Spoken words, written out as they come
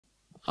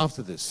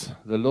After this,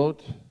 the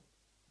Lord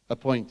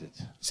appointed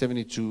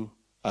 72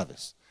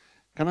 others.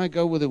 Can I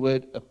go with the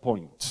word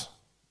appoint?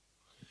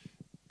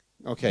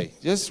 Okay,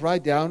 just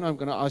write down, I'm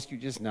going to ask you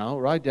just now,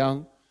 write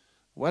down,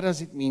 what does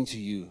it mean to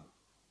you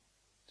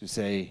to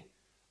say,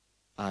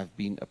 I've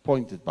been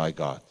appointed by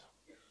God?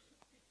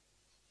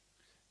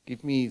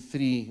 Give me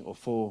 3 or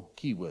 4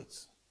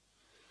 keywords.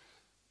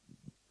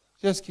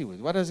 Just keywords.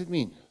 What does it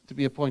mean to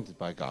be appointed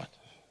by God?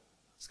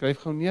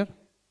 Skryf gou neer.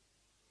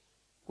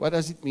 What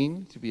does it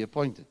mean to be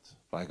appointed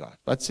by God?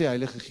 Wat sê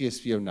Heilige Gees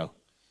vir jou nou?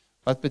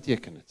 Wat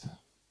beteken dit?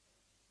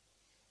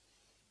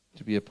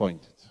 To be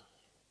appointed.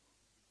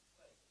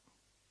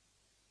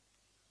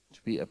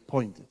 To be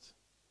appointed.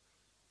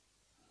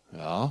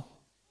 Ja.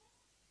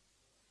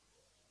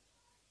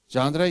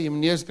 Jandre, jy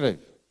moet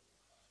neerskryf.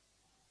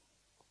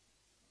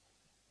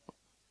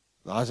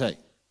 Daar is hy.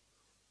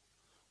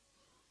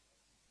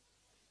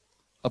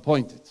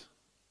 Appointed.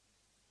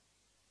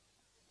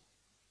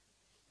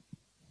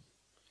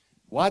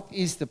 What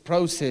is the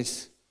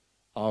process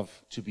of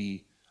to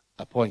be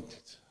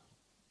appointed?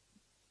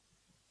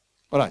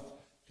 All right.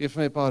 Geef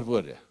my 'n paar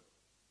woorde.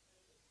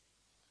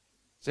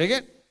 Say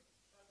again.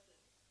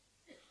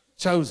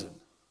 Chosen.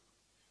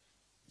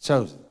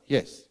 Chosen.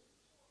 Yes.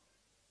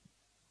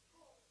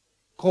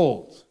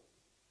 Called.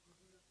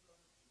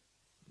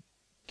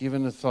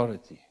 Given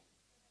authority.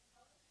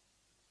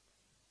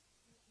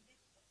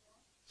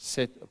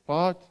 Set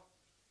apart.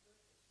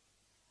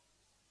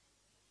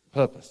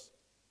 Purpose.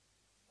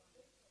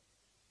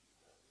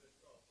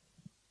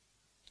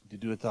 To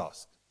do a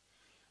task.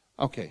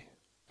 Okay.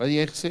 Wat het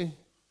jy gesê?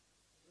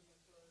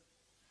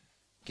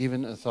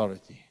 Given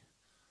authority.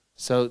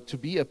 So to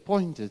be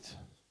appointed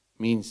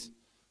means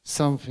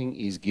something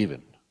is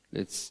given.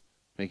 Let's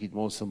make it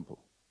more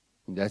simple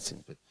in that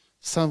sense. But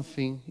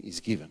something is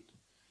given.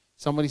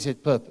 Somebody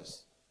said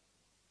purpose.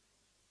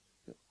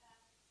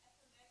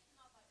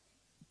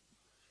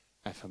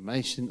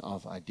 Affirmation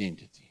of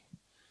identity.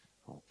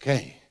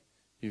 Okay.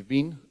 You've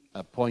been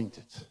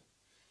appointed.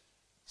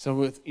 So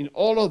within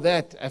all of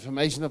that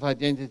affirmation of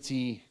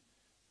identity,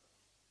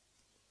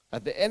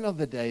 at the end of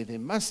the day, there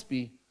must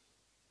be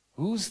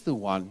who's the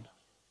one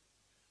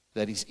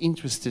that is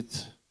interested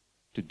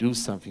to do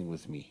something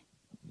with me.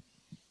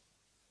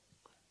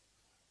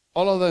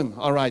 All of them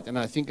are right, and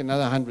I think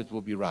another 100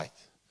 will be right.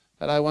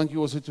 But I want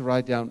you also to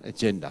write down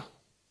agenda.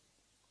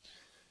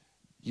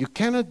 You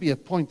cannot be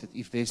appointed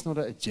if there's not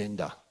an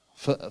agenda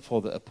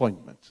for the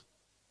appointment.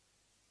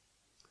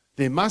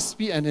 There must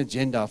be an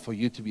agenda for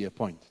you to be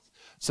appointed.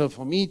 So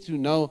for me to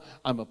know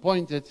I'm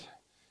appointed,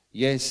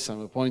 yes, I'm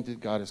appointed,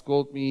 God has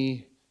called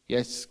me,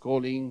 yes,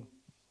 calling,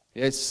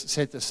 yes,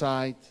 set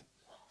aside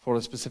for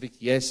a specific,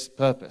 yes,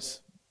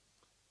 purpose.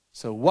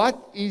 So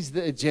what is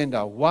the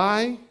agenda?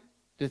 Why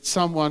did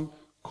someone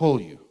call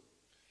you?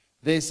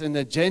 There's an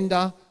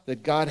agenda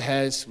that God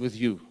has with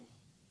you.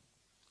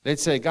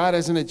 Let's say God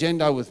has an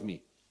agenda with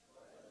me.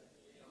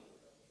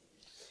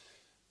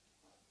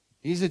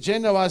 His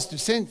agenda was to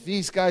send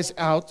these guys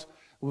out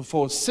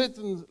for a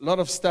certain lot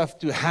of stuff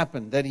to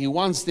happen that he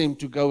wants them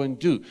to go and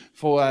do,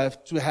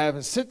 to have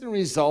a certain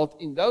result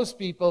in those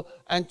people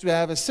and to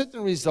have a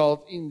certain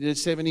result in the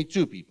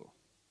 72 people.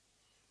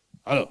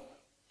 Hello.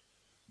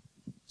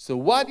 So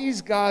what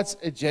is God's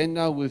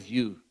agenda with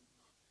you?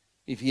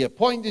 If he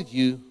appointed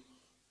you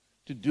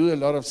to do a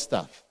lot of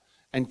stuff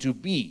and to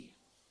be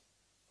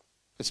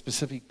a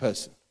specific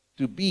person,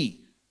 to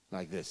be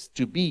like this,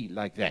 to be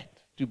like that,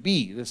 to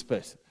be this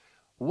person,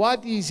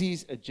 what is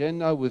his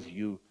agenda with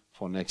you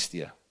for next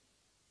year?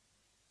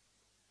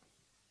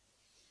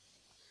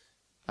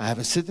 I have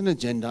a certain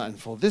agenda, and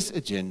for this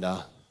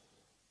agenda,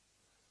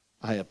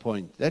 I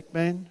appoint that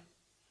man,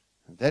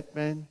 and that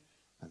man,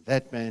 and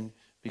that man,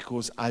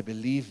 because I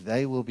believe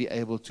they will be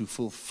able to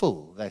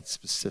fulfill that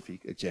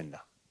specific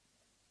agenda.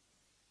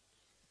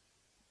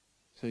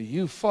 So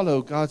you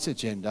follow God's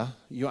agenda,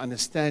 you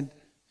understand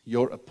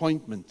your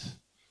appointment,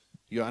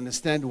 you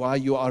understand why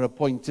you are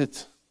appointed.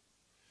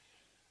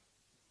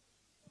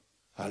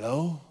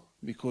 Hello?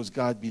 Because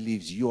God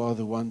believes you are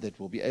the one that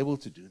will be able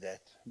to do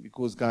that.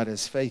 Because God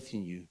has faith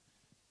in you.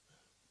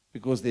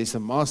 Because there's a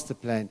master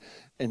plan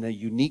and a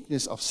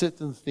uniqueness of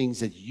certain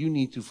things that you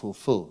need to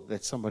fulfill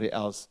that somebody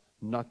else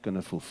not going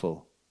to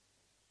fulfill.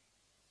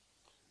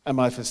 And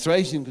my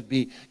frustration could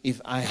be if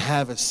I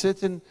have a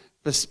certain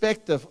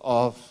perspective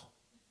of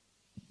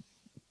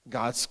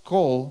God's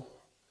call,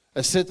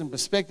 a certain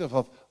perspective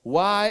of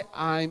why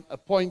I'm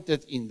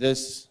appointed in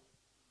this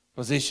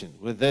position,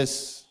 with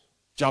this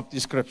job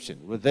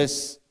description, with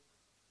this.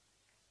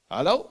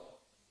 Hello?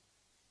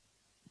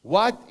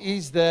 What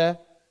is the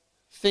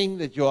thing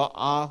that you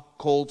are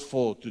called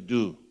for to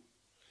do?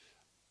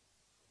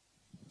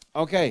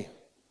 Okay.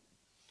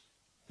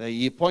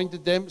 He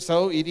appointed them,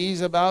 so it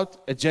is about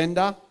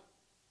agenda.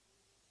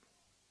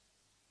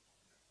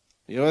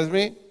 You with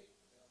me?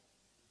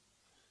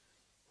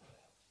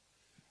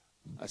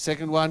 A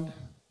second one,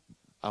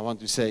 I want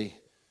to say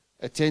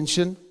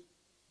attention,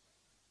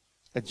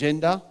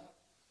 agenda,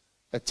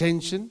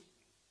 attention.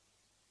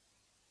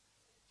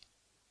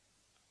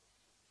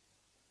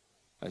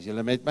 As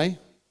julle met my?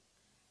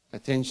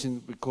 Attention,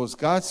 because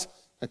God's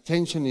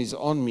attention is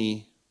on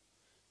me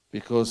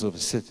because of a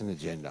certain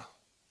agenda.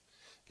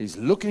 He's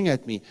looking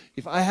at me.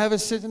 If I have a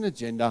certain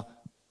agenda,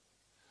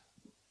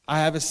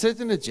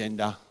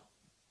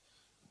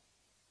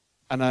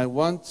 and I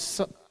want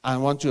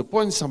to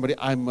appoint somebody,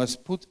 I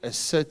must put a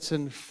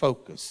certain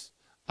focus.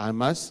 I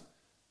must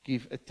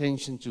give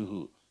attention to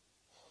who?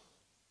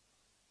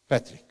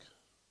 Patrick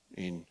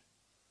in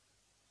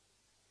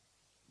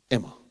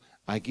Emma.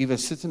 I give a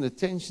certain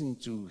attention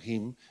to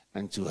him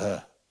and to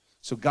her.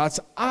 So God's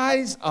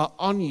eyes are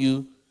on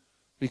you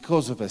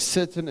because of a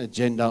certain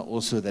agenda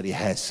also that He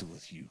has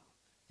with you.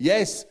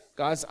 Yes,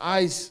 God's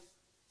eyes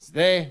is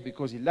there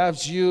because He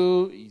loves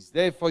you. He's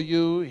there for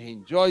you. He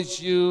enjoys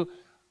you.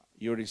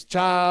 You're His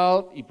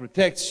child. He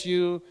protects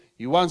you.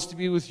 He wants to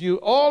be with you.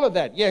 All of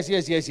that. Yes,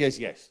 yes, yes, yes,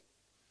 yes.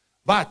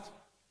 But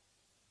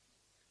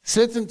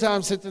certain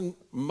times, certain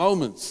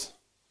moments,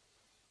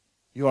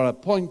 you are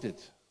appointed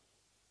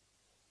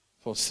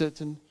for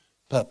certain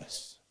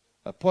purpose.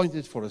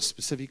 Appointed for a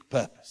specific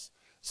purpose.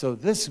 So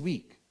this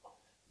week,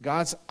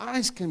 God's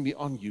eyes can be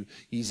on you.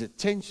 His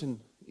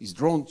attention is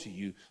drawn to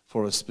you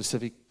for a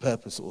specific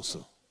purpose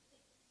also.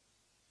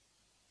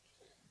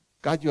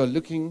 God, you are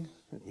looking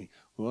at me.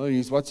 Well,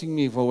 He's watching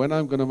me for when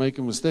I'm going to make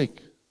a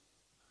mistake.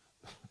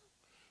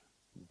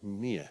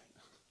 Me.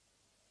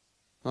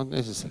 Not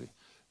necessary.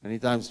 Many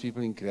times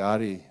people in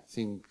Kriari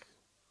think,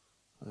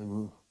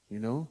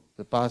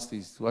 the pastor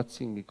is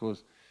watching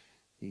because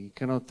he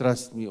cannot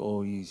trust me,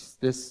 or he's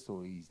this,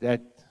 or he's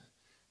that.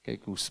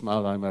 Kyk hoe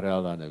smal daai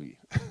Marel dan nou weer.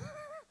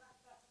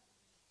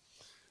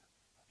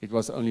 It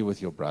was only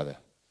with your brother.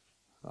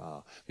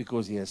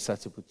 Because he has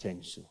such a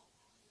potential.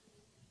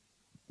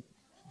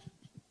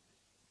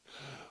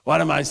 What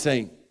am I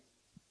saying?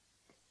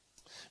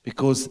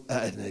 Because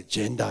an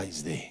agenda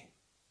is there.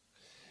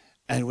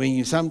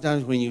 And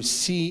sometimes when you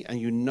see and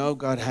you know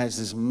God has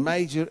this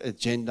major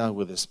agenda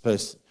with this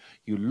person,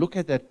 you look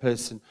at that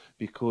person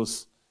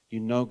because you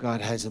know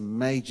God has a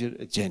major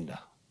agenda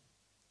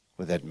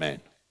with that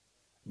man.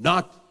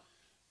 Not,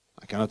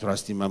 I cannot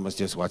trust him, I must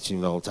just watch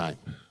him the whole time.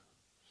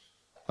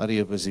 What are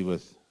you busy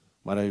with?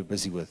 What are you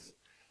busy with?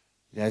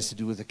 It has to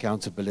do with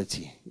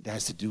accountability. It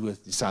has to do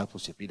with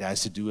discipleship. It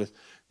has to do with,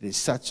 there's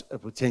such a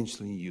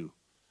potential in you.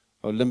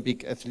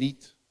 Olympic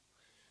athlete,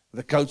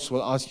 the coach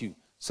will ask you,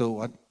 so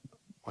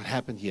what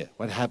happened here?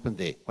 What happened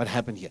there? What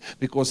happened here?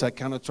 Because I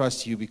cannot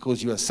trust you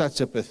because you are such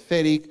a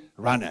pathetic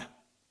runner.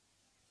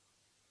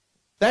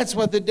 That's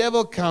what the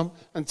devil comes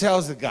and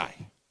tells the guy.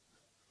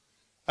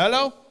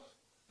 Hello?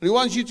 He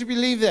wants you to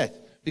believe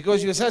that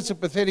because you're such a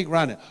pathetic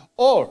runner.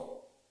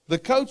 Or the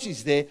coach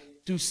is there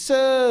to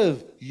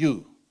serve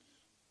you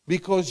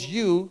because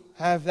you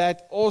have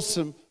that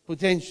awesome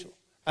potential.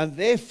 And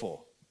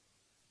therefore,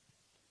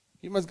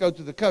 you must go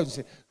to the coach and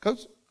say,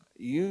 Coach,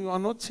 you're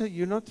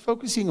not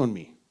focusing on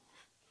me.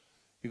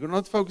 You're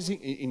not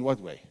focusing in what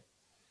way?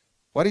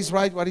 What is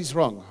right, what is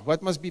wrong?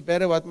 What must be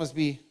better, what must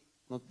be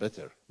not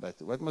better,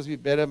 but what must be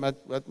better,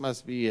 what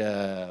must be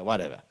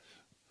whatever.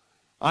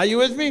 Are you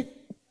with me?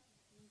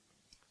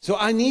 So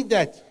I need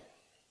that.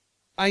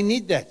 I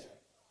need that.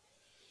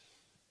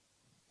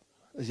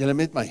 Is julle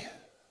met my?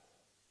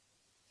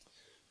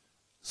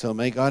 So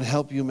may God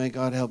help you, may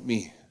God help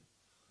me.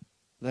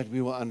 That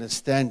we will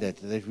understand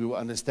that we will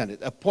understand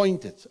it.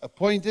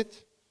 Appointed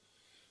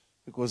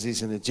because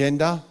there's an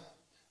agenda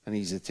and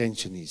His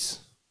attention is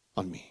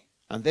on me.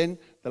 And then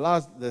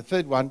the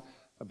third one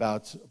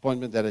about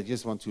appointment that I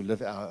just want to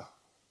live out,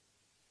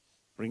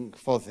 bring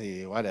forth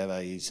whatever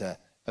is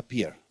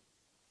appear.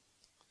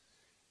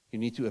 You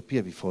need to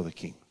appear before the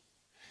king.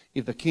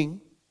 If the king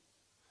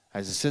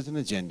has a certain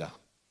agenda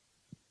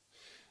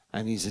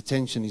and his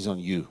attention is on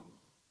you,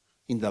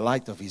 in the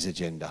light of his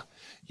agenda,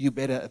 you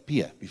better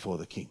appear before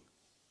the king.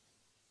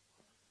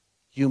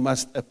 You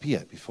must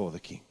appear before the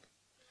king.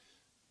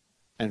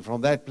 And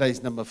from that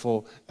place, number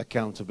 4,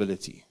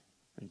 accountability.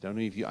 I don't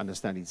know if you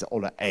understand, it's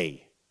all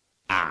A.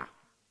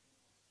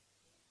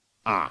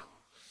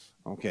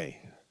 Okay.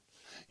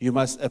 You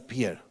must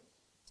appear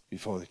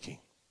before the king.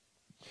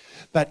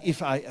 But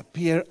if I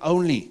appear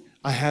only,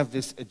 I have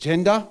this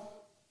agenda,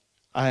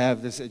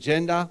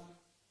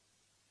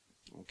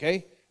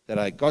 okay, that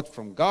I got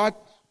from God.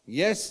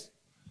 Yes,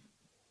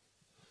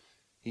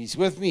 He's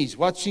with me, He's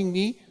watching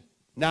me.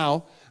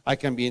 Now, I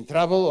can be in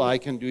trouble, or I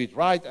can do it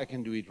right, I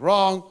can do it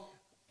wrong.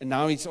 And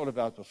now it's all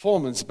about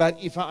performance. But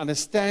if I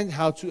understand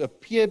how to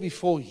appear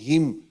before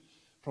Him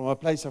from a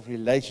place of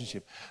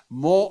relationship,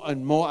 more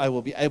and more I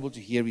will be able to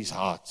hear His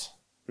heart.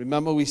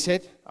 Remember we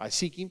said, I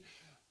seek Him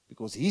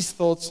because His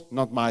thoughts,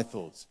 not my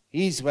thoughts.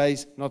 His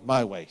ways, not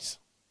my ways.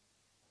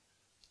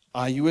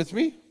 Are you with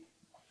me?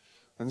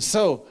 And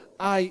so,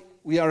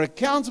 we are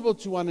accountable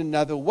to one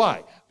another.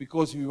 Why?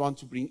 Because we want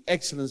to bring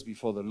excellence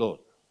before the Lord.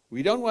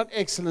 We don't want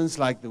excellence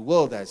like the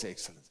world has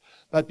excellence.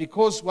 But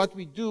because what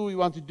we do, we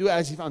want to do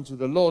as if unto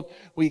the Lord,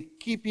 we're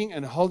keeping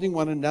and holding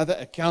one another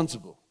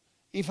accountable.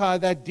 If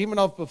that demon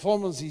of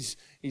performance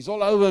is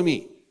all over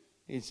me,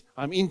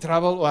 I'm in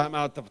trouble or I'm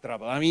out of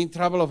trouble. I'm in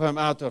trouble or I'm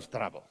out of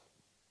trouble.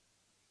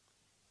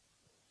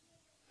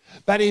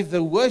 But if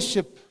the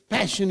worship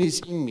passion is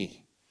in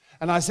me,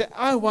 and I say,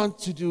 I want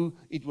to do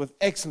it with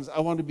excellence, I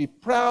want to be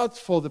proud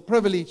for the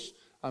privilege,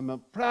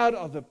 I'm proud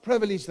of the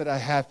privilege that I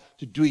have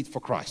to do it for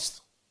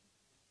Christ.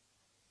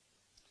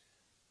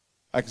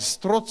 Ek is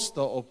trots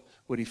daarop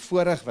oor die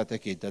voorreg wat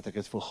ek het, dat ek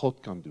dit vir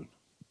God kan doen.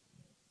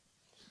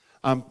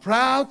 I'm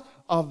proud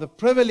of the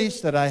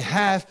privilege that I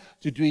have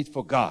to do it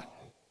for God.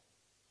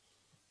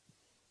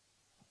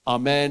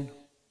 Amen.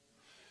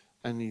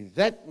 And if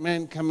that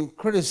man come and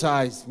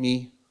criticize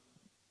me,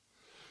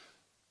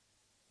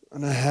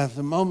 and I have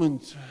the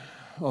moment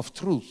of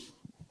truth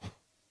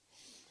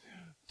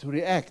to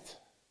react,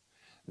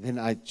 then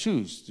I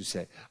choose to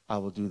say, I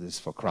will do this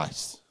for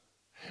Christ.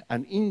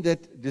 And in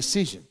that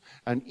decision,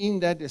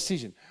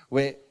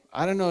 where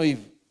I don't know if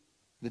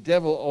the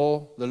devil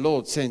or the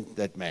Lord sent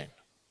that man,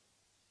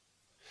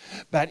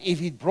 but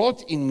if it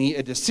brought in me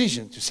a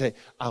decision to say,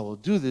 I will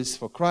do this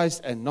for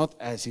Christ and not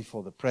as if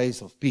for the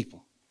praise of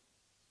people,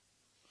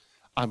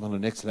 I'm on the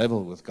next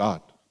level with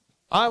God.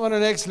 I'm on the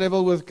next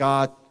level with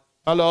God.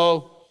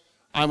 Hello?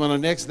 I'm on the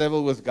next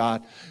level with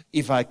God.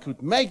 If I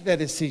could make that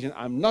decision,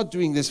 I'm not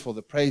doing this for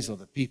the praise of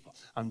the people.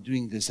 I'm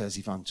doing this as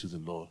if unto the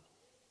Lord.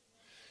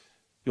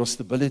 Your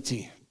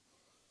stability,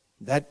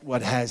 that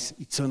what has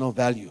eternal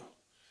value,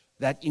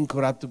 that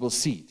incorruptible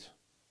seed,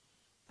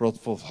 brought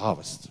forth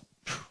harvest.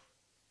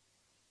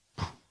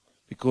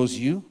 Because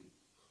you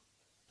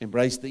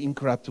embraced the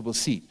incorruptible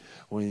seed.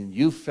 When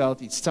you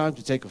felt it's time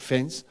to take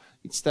offense,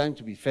 it's time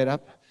to be fed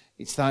up,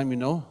 it's time,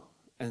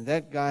 and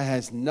that guy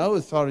has no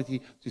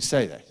authority to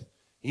say that.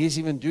 He's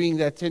even doing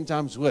that 10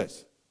 times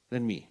worse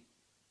than me.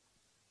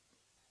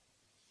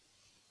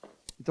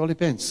 It all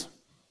depends.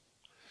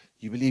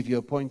 You believe you're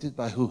appointed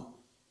by who?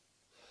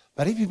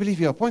 But if you believe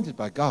you're appointed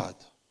by God,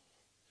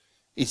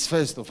 it's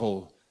first of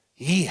all,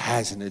 He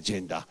has an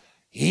agenda.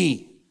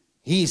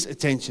 His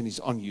attention is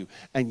on you.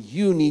 And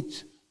you need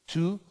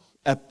to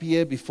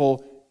appear before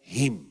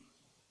Him.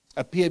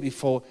 Appear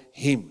before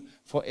Him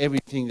for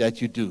everything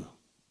that you do.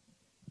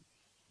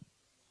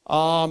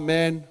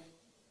 Amen.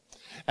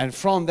 And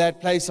from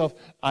that place of,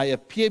 I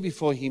appear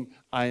before Him,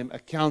 I am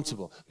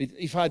accountable. But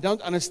if I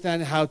don't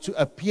understand how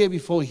to appear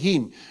before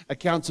Him,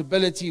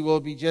 accountability will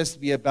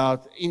just be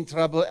about in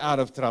trouble, out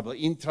of trouble,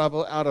 in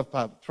trouble, out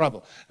of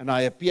trouble. And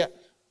I appear,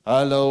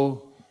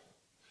 hello.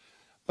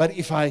 But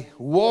if I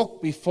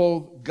walk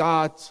before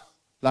God,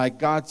 like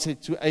God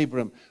said to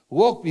Abram,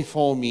 walk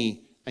before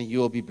me and you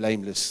will be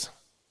blameless.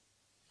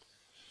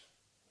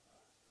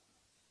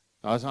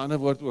 Daar is 'n ander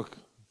woord ook,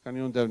 kan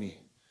nie onthou nie.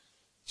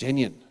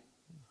 Genuine.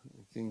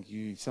 I think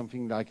you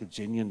something like a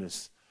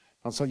genuineness.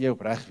 Dan sal jy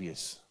opreg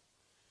wees.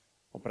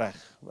 Opreg.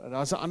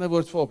 Daar's 'n ander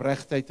woord vir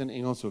opregtheid in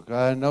Engels ook.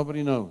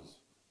 Nobody knows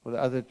for the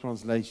other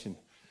translation.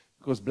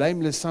 Because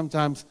blameless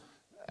sometimes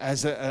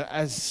as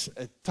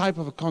a type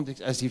of a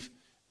context as if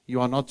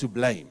you are not to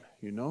blame,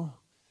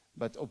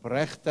 But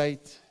opregtheid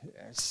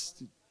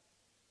as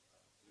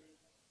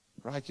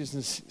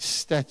righteousness,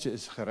 stature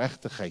is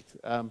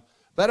gerechtigheid.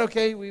 But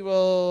okay, we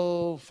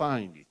will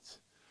find it.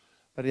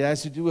 But it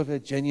has to do with a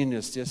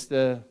genuineness, just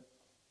a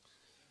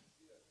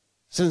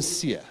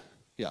sincere.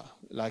 Yeah,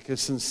 like a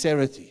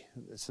sincerity,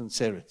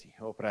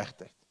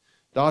 oprechtheid.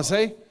 Daar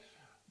sê,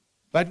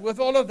 but with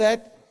all of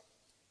that,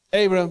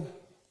 Abram,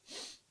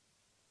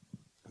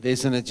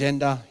 there's an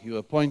agenda. You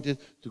appointed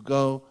to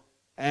go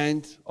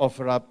and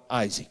offer up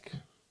Isaac.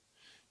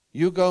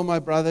 You go, my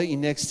brother,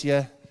 in next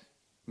year,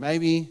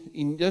 maybe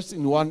just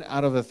in 1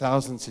 out of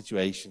 1,000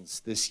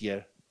 situations this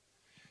year.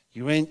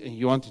 You went and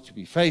you wanted to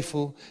be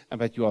faithful,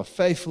 but you are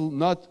faithful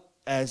not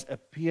as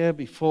appear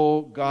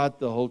before God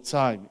the whole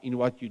time in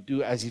what you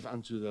do as if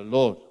unto the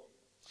Lord.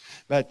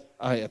 But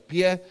I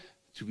appear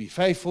to be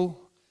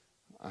faithful.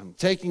 I'm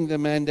taking the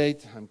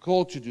mandate. I'm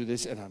called to do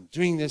this, and I'm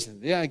doing this,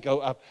 and there I go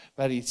up.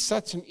 But it's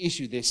such an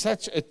issue. There's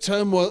such a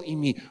turmoil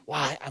in me.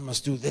 Why I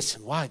must do this,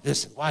 and why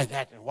this, and why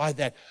that, and why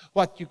that.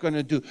 What you're going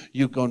to do?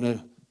 You're going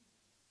to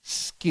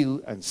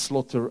kill and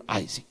slaughter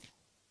Isaac.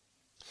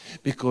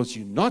 Because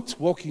you're not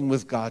walking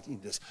with God in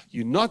this.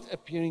 You're not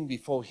appearing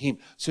before Him.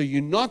 So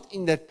you're not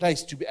in that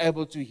place to be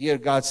able to hear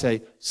God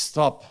say,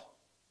 stop.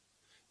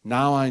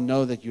 Now I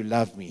know that you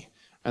love me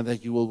and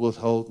that you will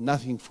withhold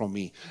nothing from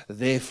me.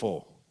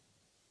 Therefore,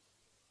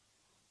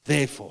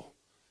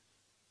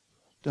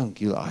 don't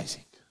kill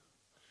Isaac.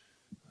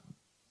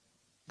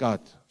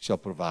 God shall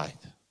provide.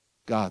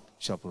 God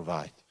shall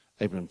provide.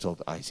 Abraham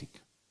told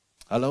Isaac.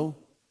 Hello?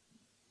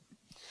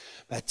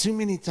 But too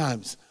many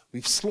times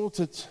we've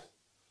slaughtered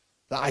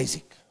the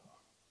Isaac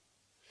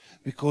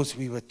because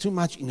we were too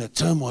much in a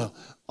turmoil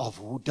of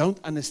who don't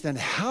understand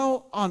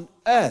how on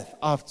earth,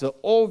 after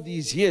all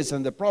these years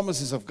and the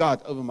promises of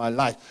God over my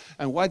life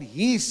and what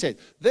He said,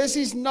 this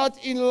is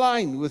not in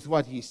line with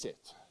what He said.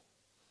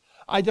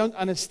 I don't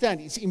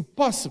understand. It's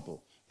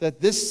impossible that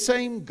this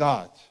same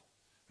God,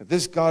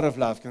 this God of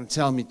love, can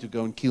tell me to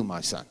go and kill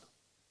my son.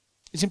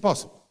 It's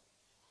impossible.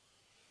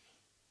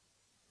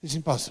 It's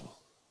impossible.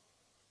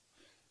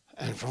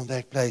 And from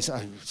that place,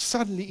 I'm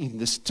suddenly in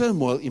this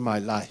turmoil in my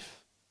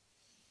life.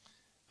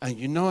 And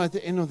at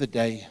the end of the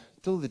day,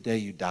 till the day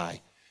you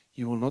die,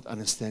 you will not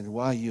understand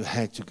why you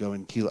had to go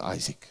and kill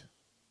Isaac.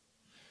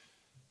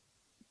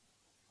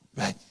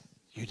 But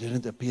you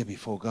didn't appear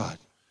before God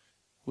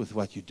with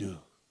what you do.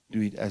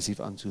 Do it as if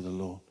unto the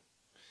Lord.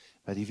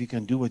 But if you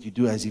can do what you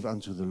do as if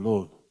unto the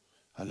Lord,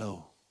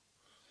 hello,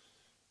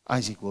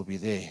 Isaac will be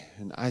there.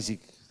 And Isaac,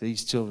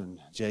 these children,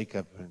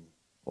 Jacob and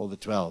all the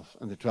 12,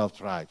 and the 12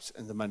 tribes,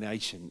 and the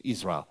nation,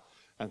 Israel.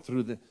 And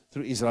through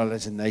Israel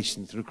as a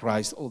nation, through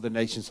Christ, all the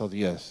nations of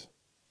the earth.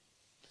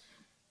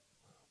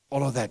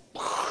 All of that.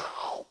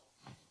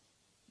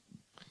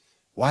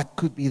 What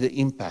could be the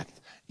impact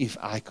if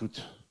I could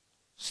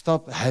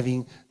stop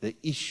having the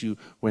issue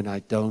when I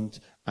don't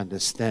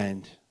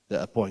understand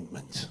the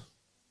appointment?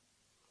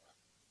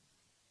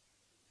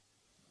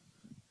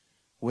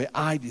 Where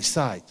I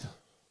decide,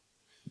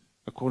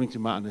 according to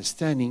my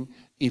understanding,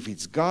 if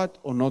it's God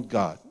or not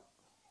God.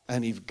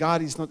 And if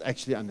God is not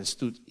actually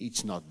understood,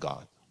 it's not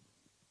God.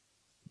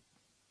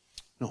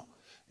 No,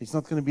 it's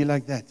not going to be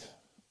like that.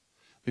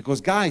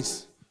 Because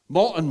guys,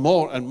 more and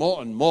more and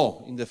more and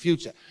more in the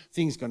future,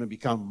 things are going to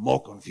become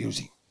more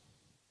confusing.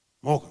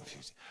 More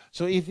confusing.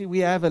 So if we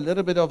have a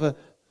little bit of a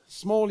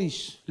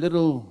smallish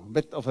little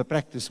bit of a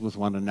practice with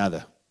one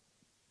another,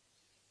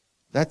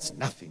 that's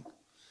nothing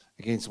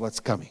against what's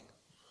coming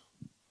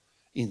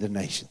in the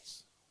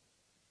nations.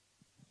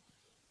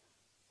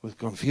 With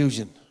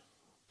confusion,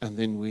 and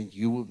then when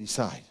you will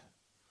decide,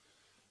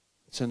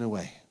 turn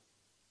away.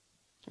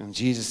 And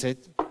Jesus said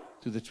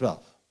to the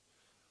 12,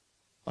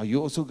 are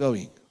you also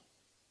going?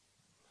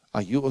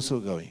 Are you also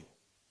going?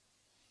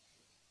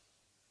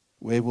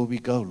 Where will we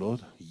go,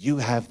 Lord? You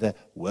have the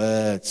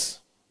words.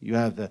 You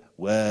have the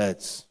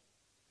words.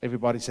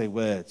 Everybody say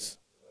words.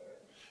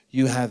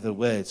 You have the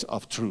words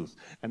of truth.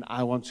 And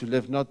I want to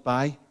live not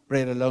by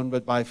bread alone,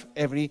 but by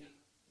every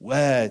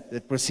word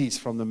that proceeds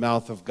from the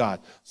mouth of God.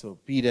 So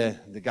Peter,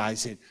 the guy,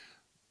 said,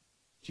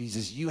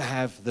 Jesus, you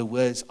have the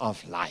words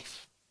of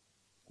life.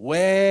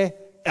 Where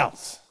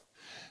else?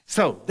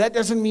 So that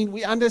doesn't mean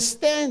we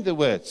understand the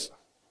words.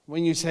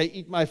 When you say,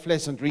 eat my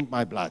flesh and drink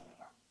my blood.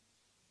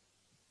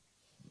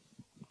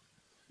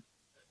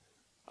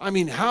 I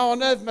mean, how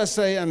on earth must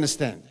they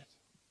understand it?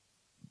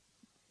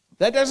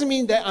 That doesn't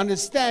mean they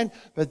understand,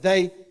 but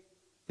they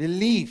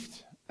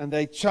believed and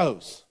they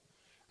chose.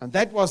 And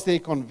that was their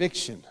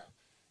conviction.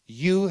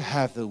 You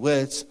have the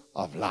words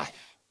of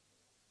life.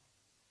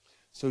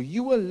 So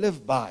you will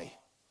live by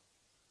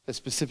a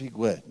specific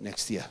word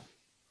next year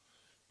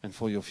and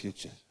for your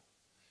future.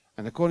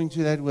 And according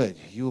to that word,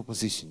 you will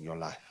position your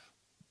life.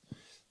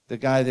 The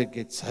guy that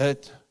gets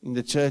hurt in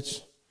the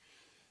church,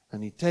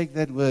 and he takes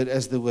that word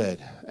as the word,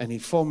 and he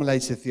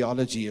formulates a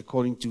theology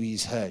according to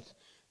his hurt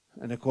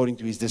and according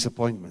to his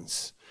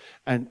disappointments.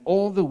 And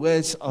all the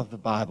words of the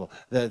Bible,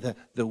 the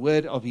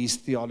word of his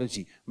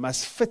theology,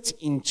 must fit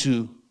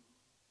into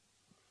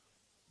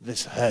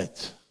this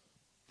hurt,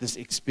 this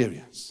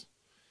experience.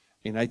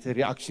 En hy het 'n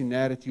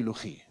reaksionêre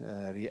teologie,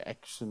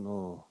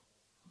 reactional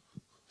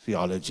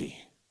theology.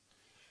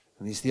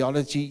 And his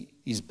theology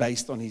is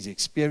based on his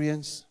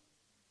experience,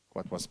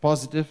 what was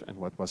positive and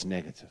what was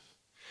negative.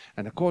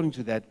 And according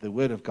to that, the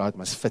word of God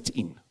must fit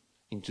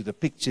into the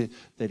picture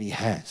that he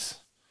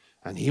has.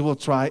 And he will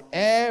try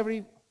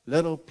every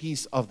little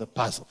piece of the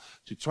puzzle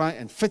to try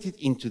and fit it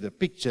into the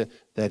picture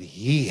that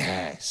he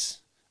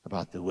has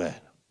about the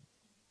word.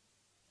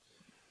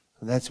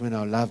 And that's when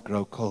our love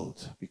grows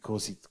cold,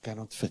 because it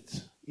cannot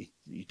fit.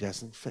 It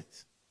doesn't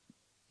fit.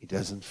 It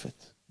doesn't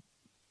fit.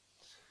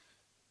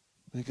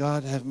 May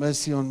God have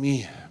mercy on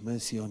me,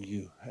 mercy on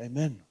you.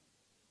 Amen.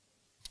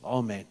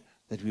 Amen.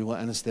 That we will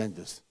understand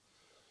this.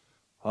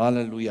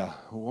 Hallelujah.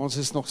 Ons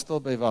is nog stil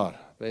by waar?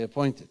 By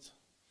appointed.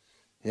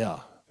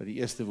 Ja, by die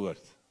eerste woord.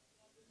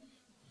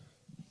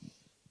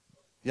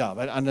 Yeah,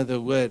 but under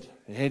the word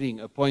heading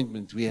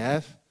appointment we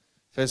have,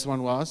 first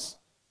one was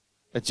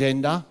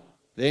agenda,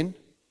 then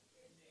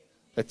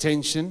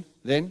attention,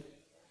 then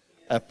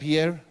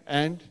appear,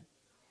 and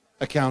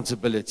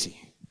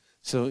accountability.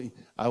 So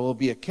I will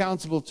be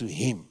accountable to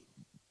him.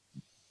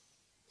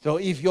 So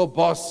if your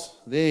boss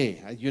there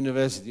at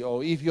university,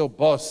 or if your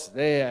boss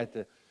there at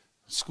the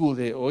school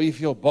there, or if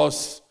your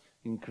boss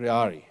in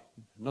Creary,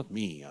 not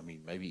me, I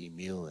mean maybe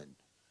Emil and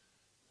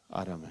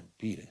Adam and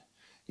Peter,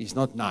 is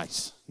not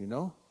nice, you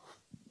know,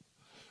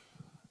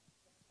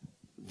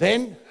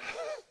 then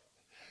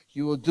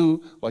you will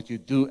do what you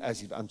do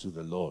as if unto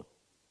the Lord.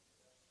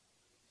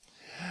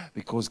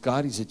 Because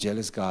God is a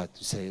jealous God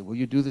to say, will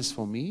you do this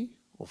for me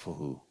or for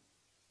who?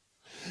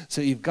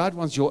 So if God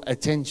wants your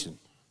attention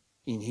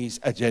in his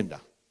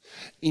agenda,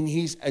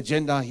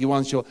 he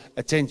wants your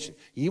attention.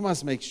 He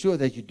must make sure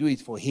that you do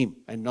it for him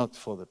and not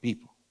for the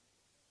people.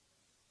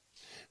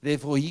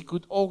 Therefore, he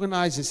could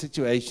organize a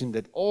situation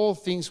that all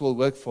things will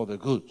work for the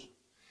good.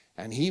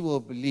 And he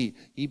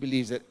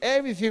believes that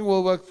everything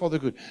will work for the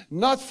good.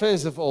 Not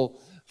first of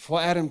all for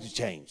Adam to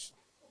change,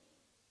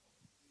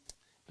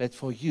 but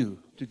for you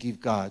to give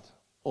God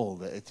all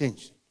the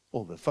attention,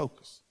 all the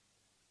focus.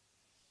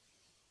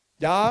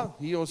 Yeah,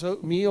 he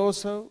also, me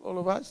also, all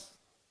of us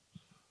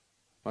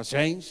must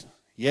change,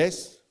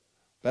 yes,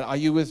 but are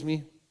you with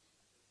me?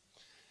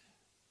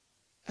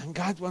 And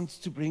God wants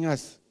to bring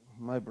us,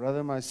 my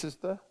brother, my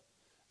sister,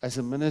 as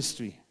a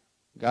ministry,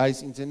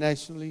 guys,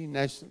 internationally,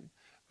 nationally,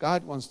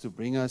 God wants to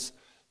bring us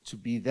to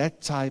be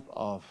that type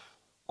of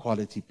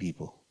quality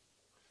people.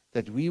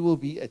 That we will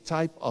be a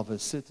type of a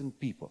certain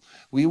people.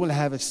 We will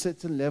have a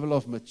certain level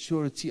of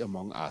maturity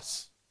among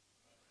us.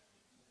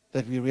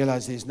 That we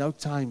realize there's no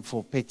time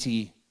for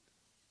petty.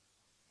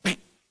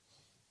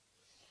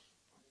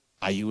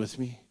 Are you with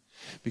me?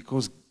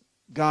 Because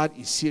God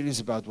is serious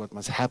about what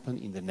must happen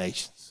in the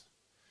nations.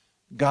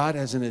 God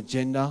has an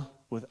agenda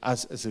with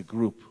us as a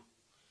group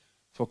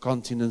for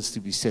continents to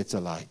be set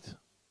alight.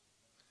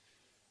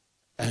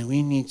 And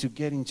we need to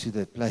get into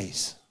that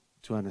place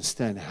to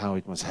understand how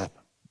it must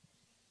happen.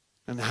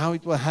 And how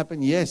it will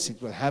happen, yes, it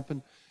will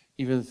happen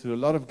even through a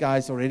lot of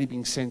guys already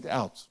being sent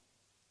out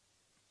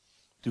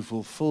to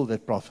fulfill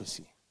that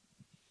prophecy.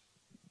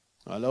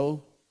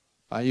 Hello?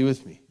 Are you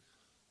with me?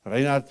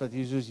 Reinhard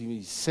Patrizius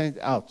is sent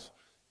out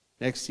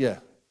next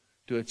year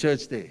to a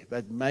church there.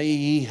 But may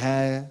he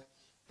have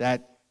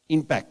that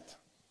impact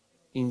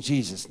in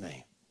Jesus'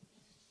 name.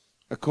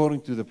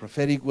 According to the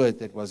prophetic word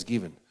that was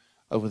given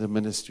over the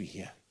ministry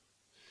here.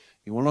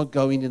 You will not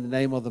go in the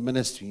name of the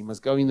ministry. You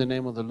must go in the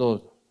name of the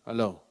Lord.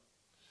 Hello?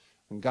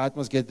 And God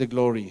must get the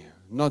glory.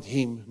 Not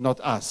him, not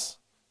us.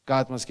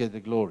 God must get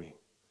the glory.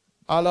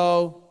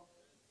 Hello?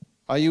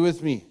 Are you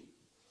with me?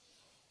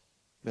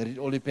 But it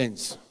all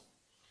depends.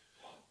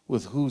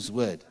 With whose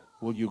word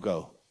will you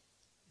go?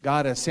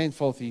 God has sent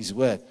forth his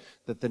word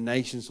that the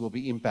nations will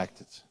be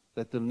impacted.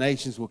 That the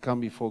nations will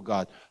come before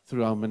God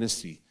through our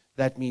ministry.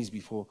 That means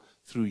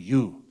through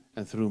you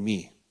and through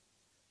me.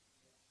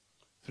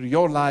 Through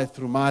your life,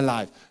 through my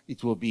life,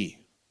 it will be.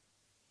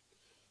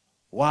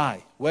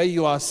 Why? Where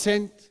you are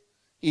sent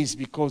is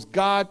because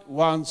God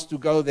wants to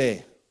go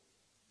there.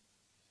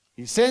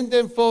 He sent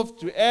them forth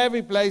to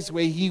every place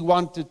where he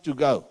wanted to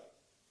go.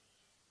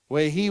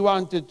 Where he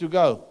wanted to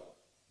go.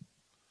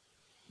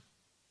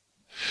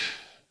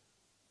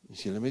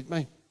 Is jy met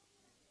my?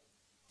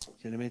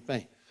 Is jy met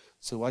my?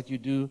 So what you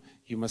do,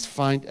 you must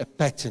find a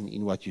pattern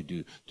in what you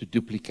do to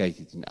duplicate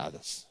it in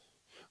others.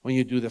 When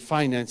you do the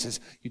finances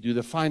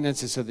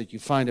so that you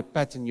find a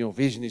pattern. Your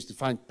vision is to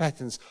find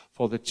patterns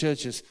for the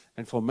churches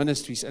and for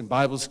ministries and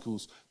Bible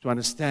schools to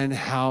understand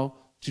how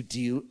to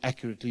deal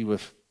accurately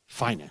with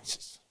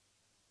finances.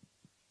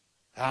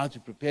 How to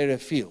prepare a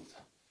field.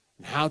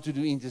 And how to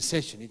do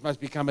intercession. It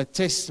must become a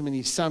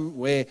testimony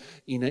somewhere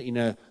in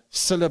a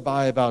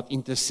syllabi about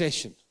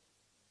intercession.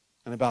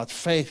 And about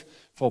faith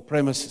for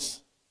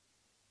premises.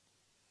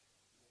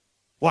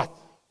 What?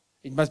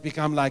 It must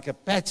become like a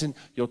pattern,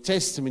 your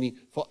testimony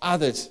for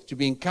others to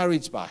be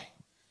encouraged by.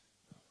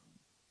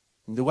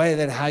 In the way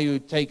that how you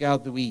take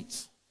out the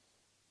weeds.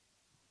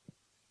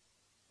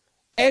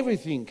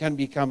 Everything can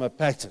become a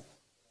pattern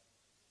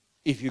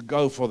if you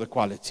go for the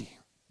quality.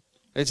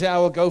 Let's say I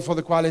will go for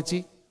the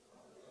quality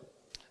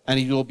and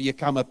it will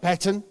become a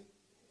pattern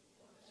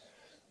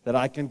that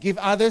I can give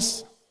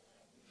others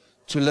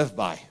to live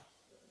by.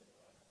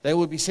 They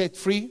will be set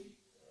free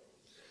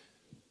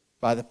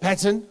by the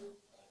pattern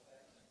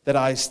that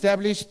I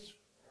established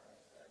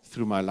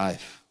through my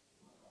life.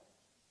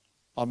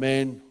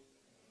 Amen.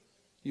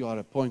 You are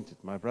appointed,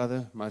 my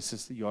brother, my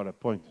sister, you are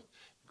appointed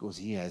because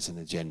he has an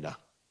agenda.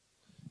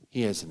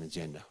 He has an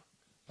agenda.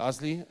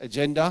 Lastly,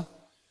 agenda.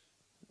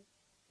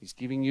 He's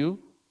giving you.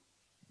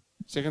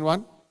 Second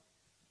one,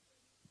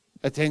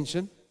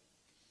 attention.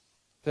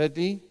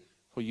 Thirdly,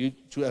 for you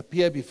to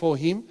appear before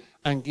him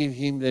and give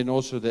him then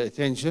also the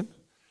attention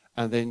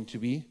and then to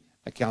be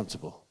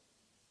accountable.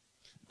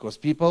 Because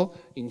people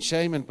in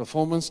shame and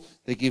performance,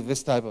 they give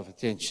this type of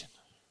attention.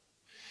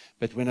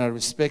 But when I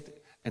respect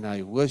and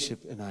I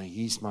worship and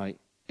he's my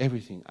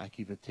everything, I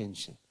give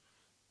attention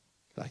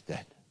like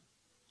that.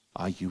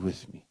 Are you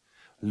with me?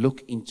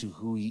 Look into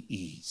who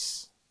he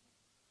is.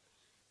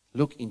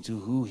 Look into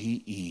who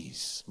he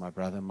is, my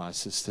brother, my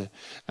sister,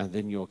 and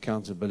then your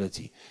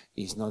accountability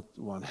is not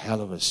one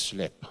hell of a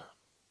schlep.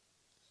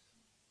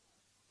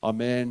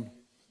 Amen.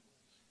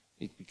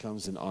 It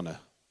becomes an honor.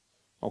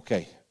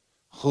 Okay,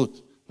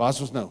 goed. Waar is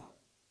ons nou?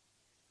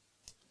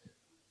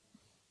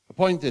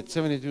 Appointed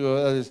 72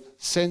 others,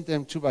 sent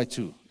them 2 by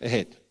 2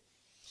 ahead.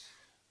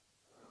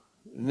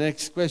 The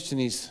next question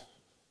is,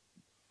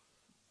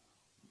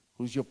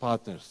 who's your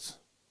partners?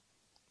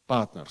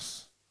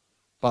 Partners.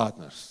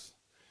 Partners.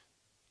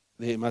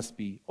 There must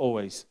be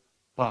always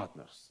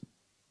partners.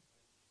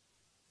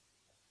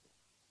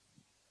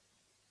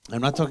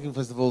 I'm not talking,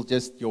 first of all,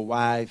 just your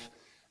wife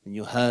and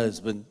your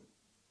husband.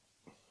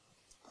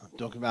 I'm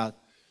talking about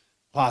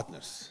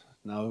partners.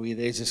 Now,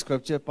 there's a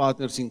scripture,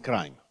 partners in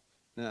crime.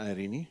 Nou,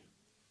 Irene?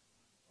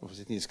 Of is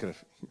it nie 'n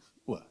skrif?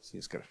 Oh, it's nie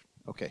 'n skrif.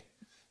 Okay.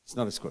 It's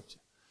not a scripture.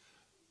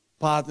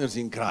 Partners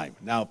in crime.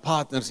 Now,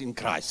 partners in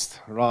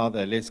Christ.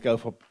 Rather, let's go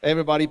for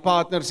everybody,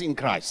 partners in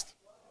Christ.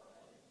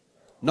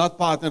 Not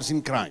partners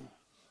in crime.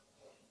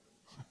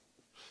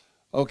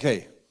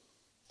 Okay.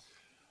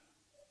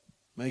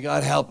 May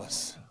God help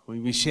us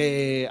when we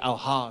share our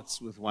hearts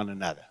with one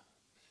another.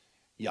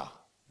 Yeah,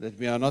 that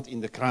we are not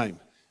in the crime.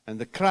 And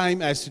the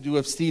crime has to do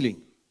with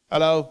stealing.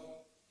 Hello?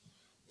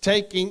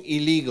 Taking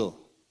illegal.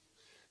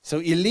 So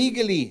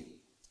illegally,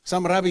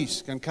 some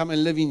rubbish can come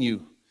and live in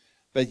you,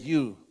 but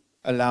you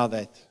allow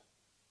that.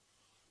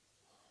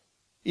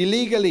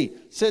 Illegally,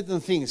 certain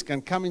things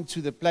can come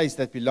into the place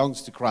that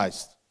belongs to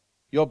Christ.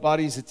 Your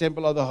body is a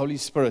temple of the Holy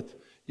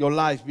Spirit. Your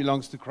life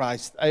belongs to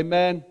Christ.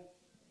 Amen?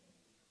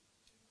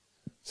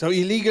 So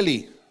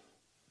illegally,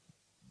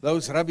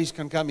 those rubbish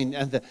can come in.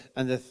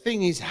 And the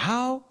thing is,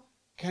 how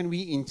can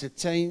we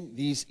entertain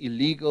these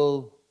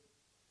illegal,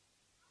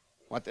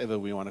 whatever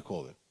we want to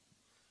call it?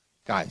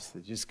 Guys,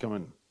 they just come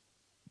in.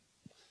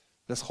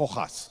 Dis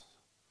gogas.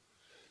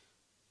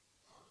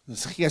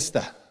 Dis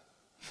geeste.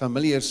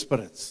 Familiar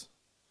spirits.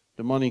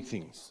 Demonic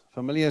things.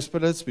 Familiar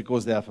spirits,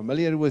 because they are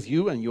familiar with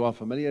you and you are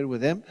familiar with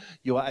them.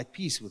 You are at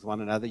peace with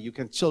one another. You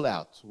can chill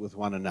out with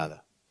one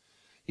another.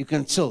 You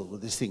can chill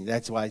with this thing.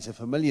 That's why it's a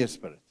familiar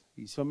spirit.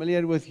 He's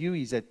familiar with you.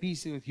 He's at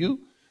peace with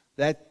you.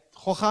 That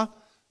goga,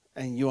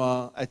 and you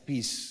are at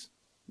peace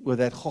with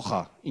that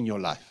goga in your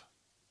life.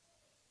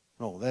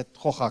 No, that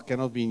goga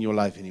cannot be in your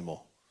life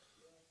anymore.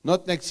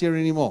 Not next year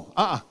anymore.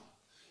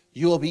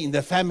 You will be in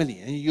the family,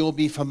 and you will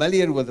be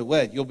familiar with the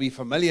word. You'll be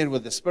familiar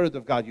with the Spirit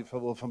of God. You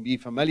will be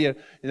familiar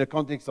in the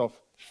context of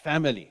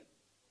family.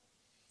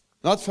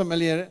 Not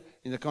familiar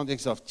in the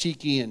context of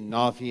cheeky and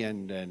naughty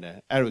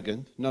and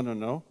arrogant.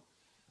 No.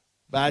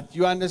 But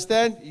you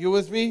understand? You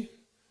with me?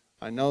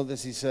 I know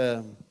this is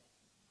a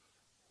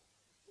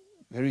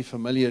very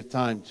familiar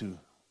time to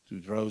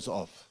doze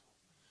off.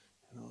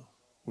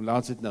 Hoe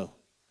laat is dit nou?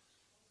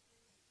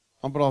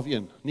 Amper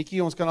 1:30.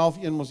 Nikkie, ons kan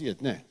 1:30 mos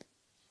eet, né?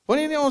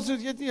 Nee, ons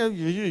eet nie.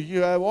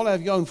 You all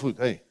have your own food.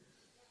 Hey.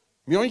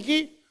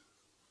 Mionkie?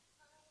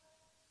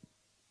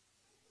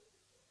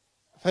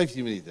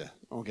 15 minuten.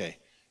 Okay.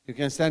 You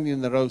can stand in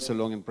the row so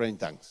long and pray in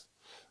tongues.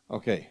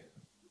 Okay.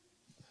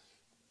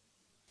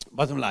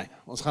 Bottom line.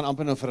 Ons gaan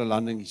amper nou vir 'n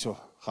landing hierso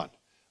gaan.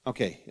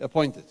 Okay.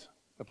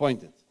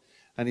 Appointed.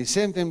 And he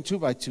sent them 2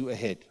 by 2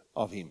 ahead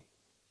of him.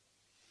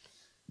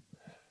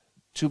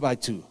 2 by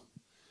 2.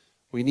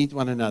 We need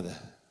one another.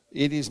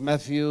 It is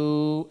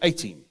Matthew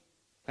 18.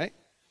 Right?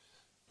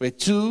 Where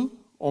 2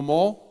 or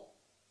more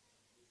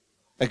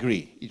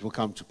agree, it will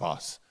come to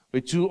pass.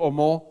 Where 2 or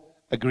more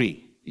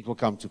agree, it will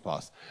come to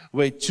pass.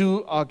 Where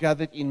 2 are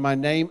gathered in my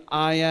name,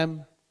 I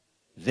am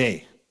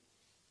there.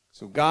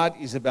 So God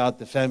is about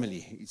the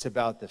family. It's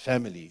about the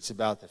family. It's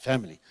about the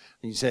family.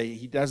 And you say,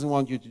 He doesn't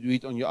want you to do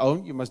it on your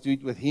own. You must do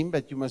it with Him,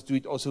 but you must do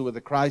it also with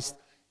the Christ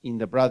in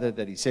the brother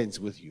that He sends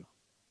with you.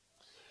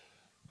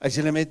 As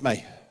julle met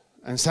my.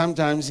 And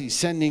sometimes He's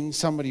sending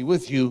somebody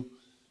with you.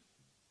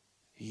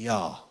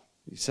 Yeah.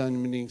 He's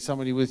sending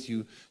somebody with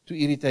you to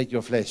irritate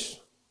your flesh.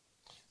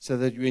 So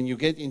that when you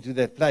get into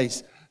that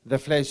place, the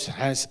flesh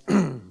has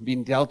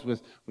been dealt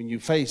with. When you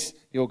face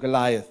your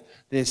Goliath,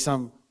 there's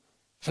some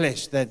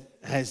flesh that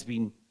has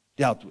been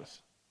dealt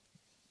with.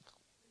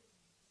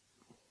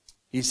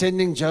 He's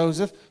sending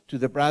Joseph to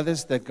the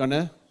brothers that are going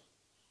to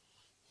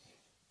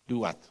do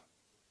what?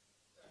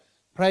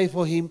 Pray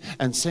for him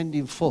and send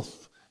him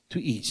forth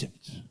to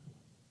Egypt.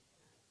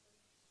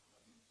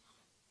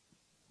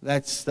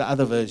 That's the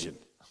other version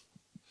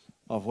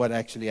of what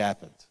actually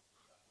happened.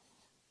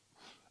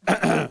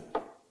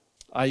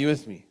 Are you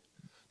with me?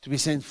 To be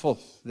sent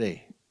forth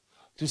there,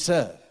 to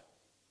serve.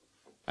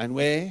 And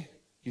where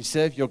you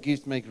serve, your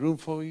gifts make room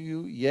for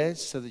you,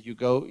 yes, so that you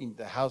go in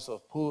the house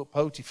of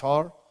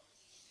Potiphar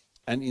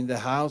and in the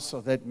house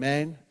of that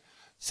man,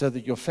 so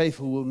that your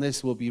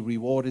faithfulness will be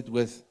rewarded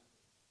with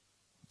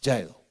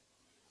jail.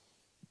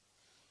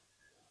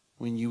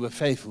 When you were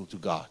faithful to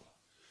God,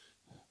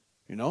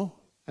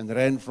 and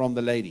ran from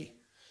the lady,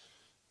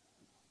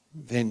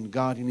 then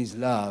God in His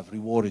love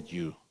rewarded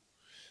you.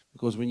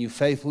 Because when you're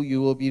faithful,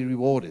 you will be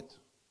rewarded.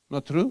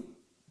 Not true?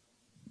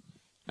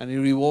 And He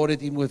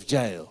rewarded him with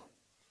jail.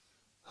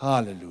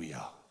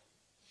 Hallelujah.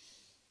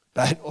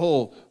 But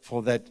all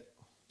for that,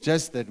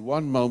 just that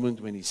one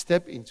moment when he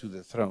stepped into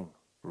the throne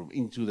room,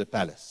 into the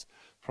palace,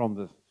 from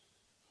the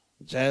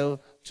jail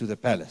to the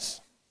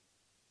palace,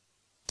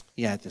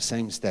 he had the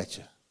same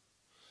stature.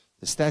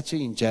 The stature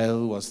in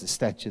jail was the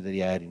stature that he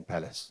had in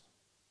palace.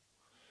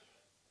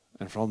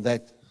 And from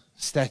that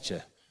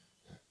stature,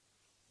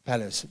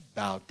 palace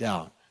bowed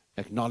down,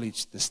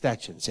 acknowledged the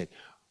stature and said,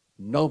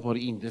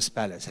 nobody in this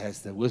palace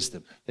has the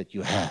wisdom that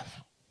you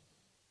have.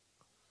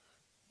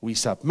 We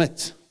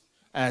submit.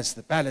 As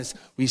the palace,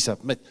 we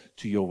submit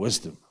to your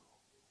wisdom.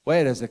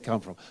 Where does it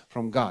come from?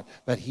 From God.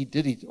 But He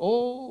did it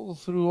all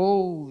through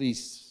all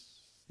these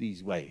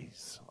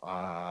ways.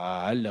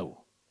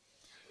 Hello.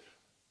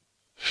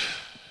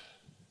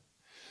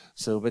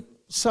 So, but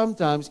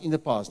sometimes in the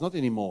past, not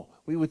anymore,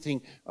 we would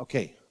think,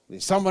 okay,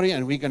 there's somebody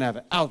and we're going to have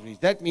an outreach.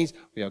 That means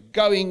we are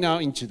going now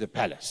into the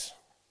palace.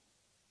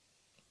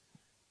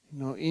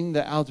 In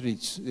the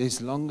outreach,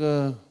 there's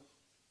longer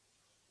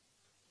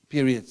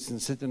periods and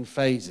certain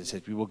phases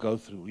that we will go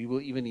through. We will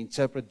even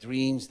interpret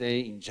dreams there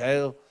in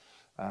jail.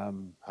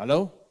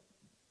 Hello?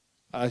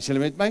 As julle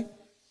met my?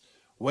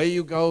 Where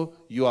you go,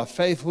 you are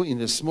faithful in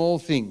the small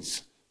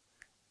things.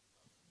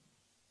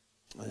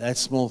 That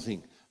small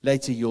thing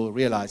later you'll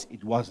realize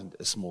it wasn't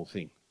a small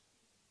thing.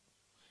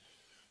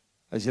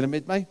 As you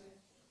met me?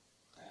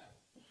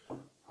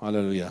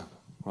 Hallelujah.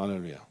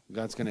 Hallelujah.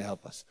 God's going to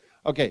help us.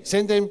 Okay,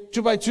 send them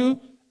 2 by 2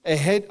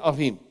 ahead of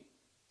him.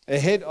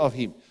 Ahead of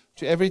him.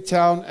 To every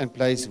town and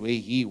place where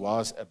he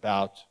was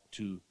about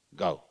to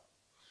go.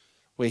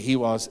 Where he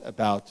was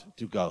about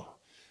to go.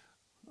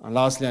 And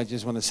lastly, I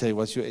just want to say,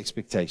 what's your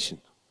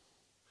expectation?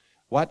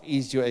 What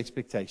is your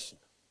expectation?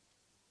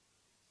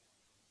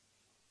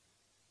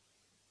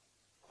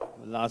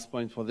 The last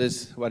point for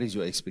this, what is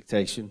your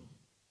expectation?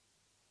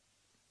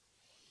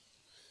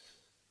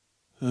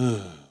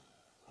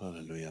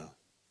 Hallelujah.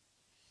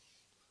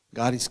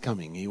 God is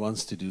coming. He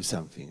wants to do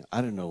something.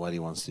 I don't know what he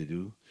wants to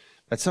do.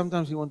 But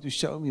sometimes he wants to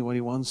show me what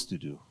he wants to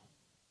do.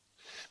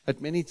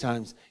 But many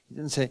times, he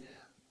didn't say,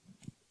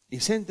 he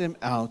sent them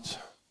out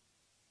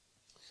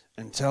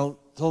and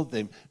told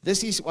them,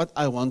 this is what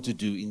I want to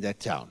do in that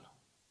town.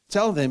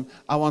 Tell them,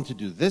 I want to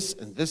do this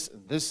and this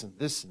and this and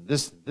this and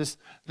this and this.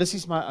 This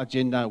is my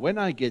agenda when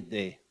I get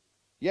there.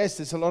 Yes,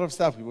 there's a lot of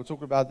stuff. We will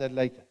talk about that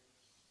later.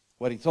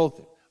 What he told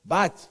them.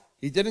 But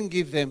he didn't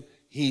give them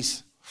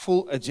his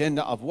full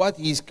agenda of what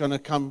he's going to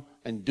come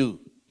and do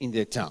in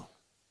their town.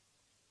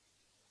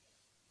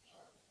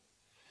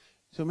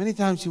 So many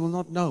times you will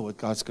not know what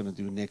God's going to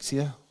do next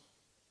year.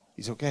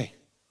 It's okay.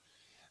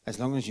 As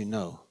long as you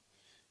know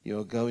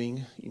you're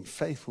going in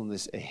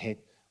faithfulness ahead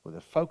with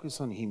a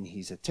focus on him.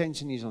 His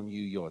attention is on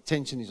you. Your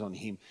attention is on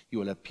him. You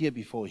will appear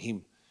before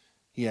him.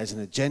 He has an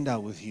agenda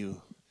with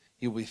you.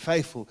 You will be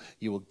faithful.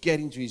 You will get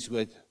into his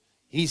word.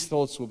 His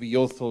thoughts will be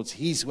your thoughts.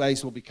 His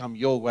ways will become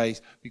your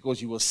ways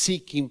because you will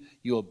seek him.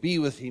 You will be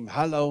with him.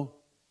 Hello.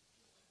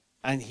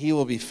 And he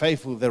will be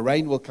faithful. The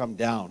rain will come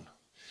down.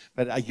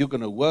 But you're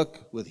going to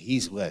work with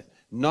his word,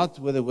 not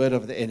with the word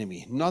of the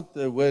enemy, not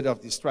the word of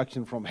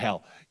destruction from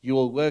hell. You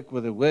will work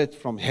with the word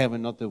from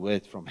heaven, not the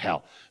word from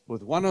hell.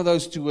 With one of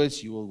those two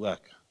words, you will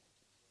work.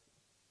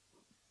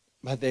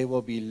 But there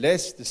will be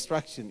less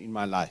destruction in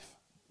my life.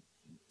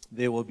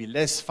 There will be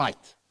less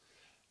fight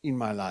in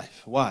my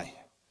life. Why?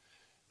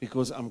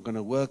 Because I'm going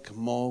to work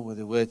more with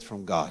the word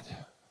from God.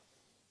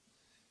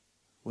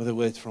 With the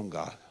word from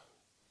God.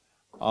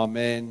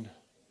 Amen.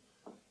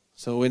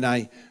 So when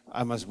I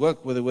must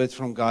work with the word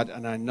from God,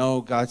 and I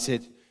know God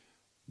said,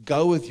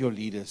 go with your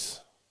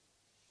leaders.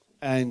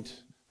 And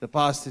the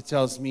pastor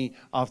tells me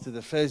after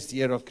the first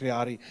year of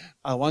Creari,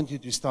 I want you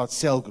to start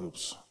cell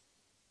groups.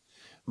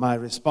 My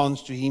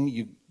response to him,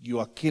 you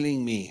are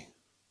killing me.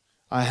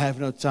 I have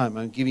no time.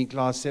 I'm giving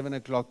class 7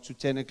 o'clock to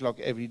 10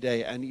 o'clock every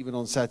day and even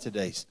on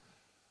Saturdays.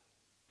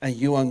 And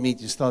you want me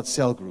to start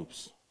cell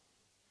groups.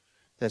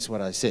 That's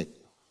what I said.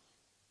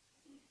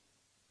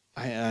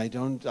 I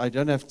don't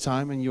have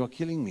time and you are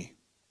killing me.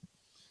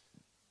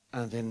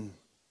 And then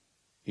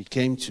it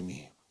came to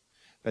me.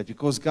 But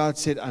because God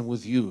said, I'm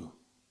with you,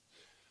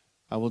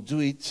 I will do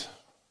it,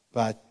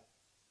 but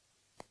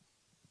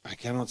I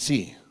cannot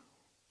see.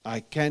 I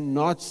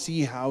cannot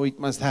see how it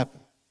must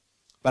happen.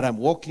 But I'm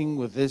walking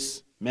with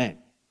this man.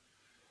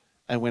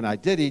 And when I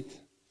did it,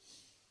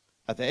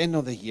 at the end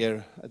of the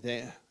year, at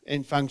the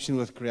end function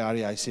with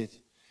Creari, I said,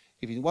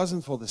 if it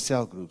wasn't for the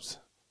cell groups,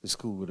 the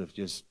school would have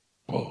just,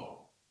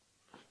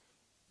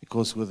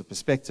 because with the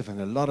perspective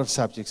and a lot of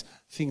subjects,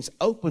 things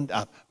opened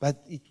up,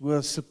 but it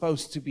was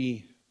supposed to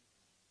be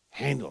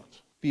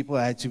handled. People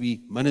had to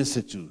be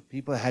ministered to.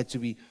 People had to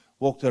be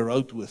walked the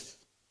road with.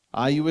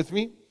 Are you with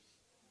me?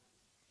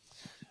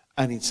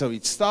 And so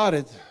it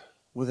started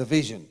with a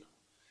vision.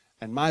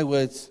 And my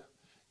words,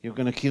 you're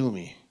going to kill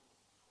me.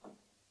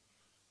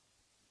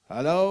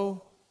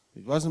 Hello?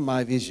 It wasn't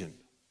my vision.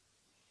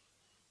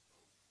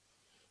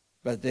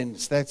 But then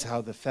that's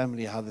how the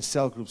family, how the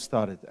cell group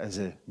started as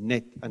a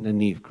net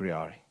underneath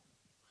Creari,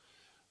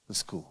 the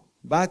school.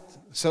 But,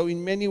 so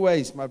in many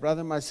ways, my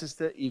brother, my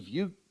sister, if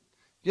you're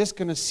just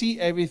going to see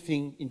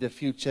everything in the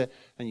future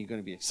and you're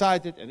going to be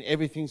excited and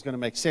everything's going to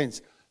make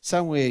sense,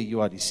 somewhere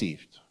you are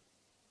deceived.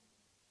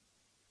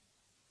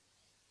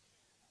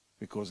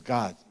 Because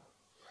God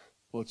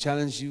will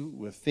challenge you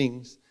with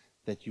things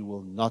that you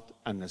will not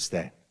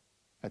understand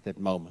at that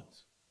moment.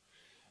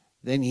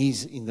 Then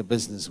He's in the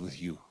business with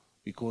you.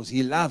 Because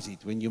He loves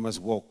it when you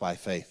must walk by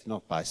faith,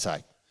 not by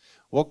sight.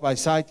 Walk by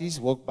sight is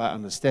walk by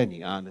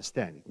understanding. I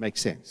understand. It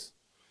makes sense.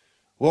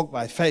 Walk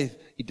by faith,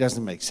 it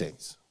doesn't make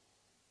sense.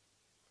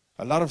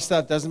 A lot of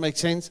stuff doesn't make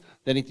sense,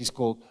 then it is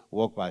called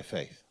walk by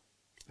faith.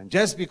 And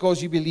just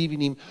because you believe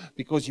in Him,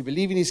 because you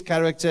believe in His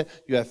character,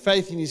 you have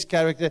faith in His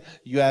character,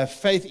 you have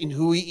faith in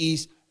who He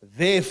is,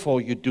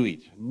 therefore you do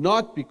it.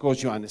 Not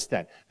because you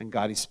understand. And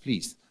God is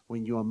pleased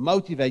when you are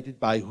motivated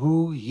by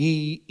who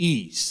He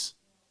is.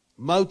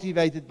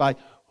 Motivated by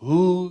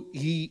who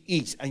He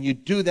is. And you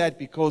do that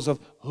because of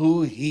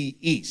who He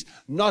is.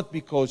 Not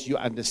because you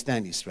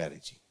understand His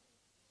strategy.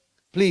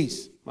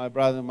 Please, my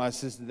brother and my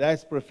sister,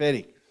 that's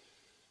prophetic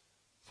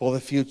for the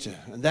future.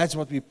 And that's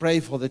what we pray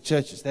for the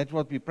churches. That's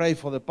what we pray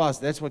for the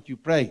past. That's what you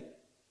pray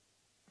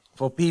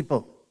for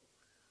people.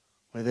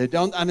 Where they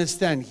don't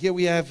understand. Here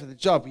we have the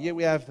job. Here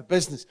we have the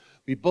business.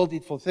 We built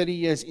it for 30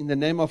 years in the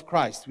name of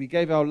Christ. We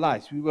gave our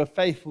lives. We were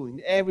faithful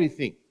in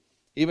everything,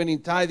 even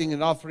in tithing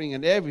and offering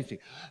and everything.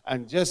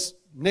 And just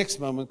next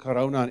moment,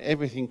 Corona and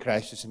everything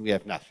crashes and we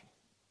have nothing.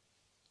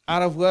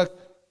 Out of work,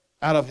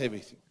 out of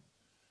everything.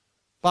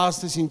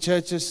 Pastors in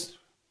churches,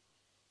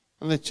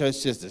 and the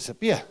church just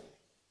disappears.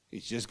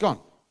 It's just gone.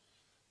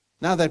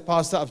 Now that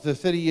pastor after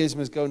 30 years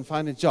must go and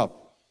find a job.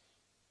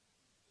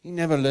 He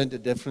never learned a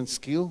different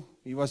skill.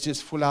 He was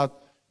just full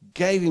out,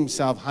 gave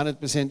himself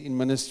 100% in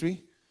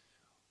ministry.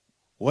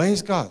 Where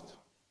is God?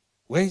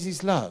 Where is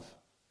His love?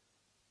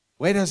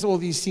 Where does all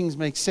these things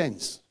make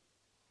sense?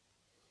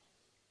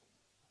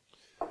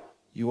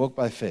 You walk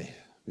by faith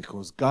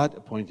because God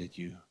appointed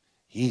you.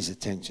 His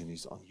attention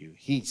is on you.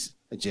 His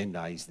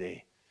agenda is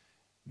there.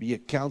 Be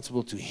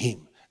accountable to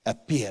Him.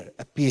 Appear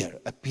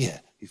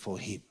before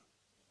Him.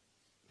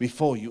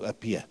 Before you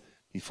appear,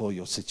 before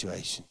your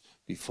situation,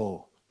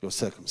 before your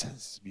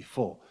circumstances,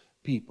 before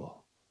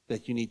people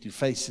that you need to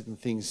face certain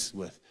things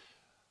with.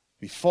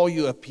 Before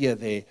you appear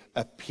there,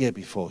 appear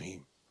before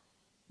Him.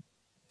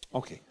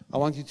 Okay, I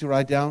want you to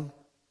write down.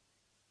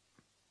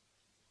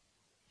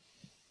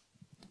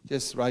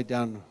 Just write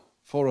down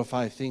 4 or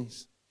 5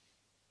 things.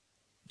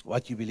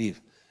 What you believe.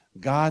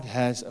 God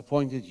has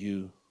appointed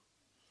you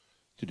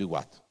to do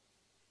what?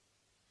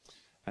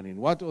 And in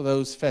what are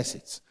those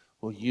facets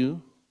will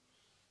you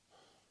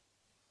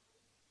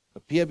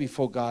appear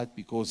before God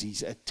because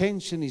His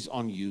attention is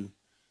on you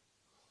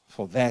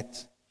for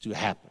that to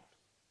happen?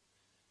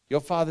 Your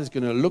Father is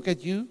going to look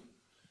at you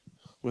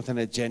with an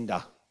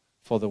agenda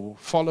for the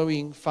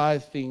following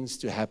 5 things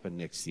to happen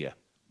next year.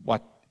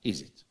 What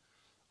is it?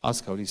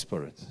 Ask Holy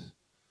Spirit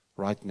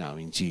right now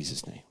in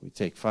Jesus' name. We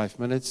take 5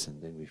 minutes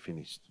and then we're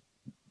finished.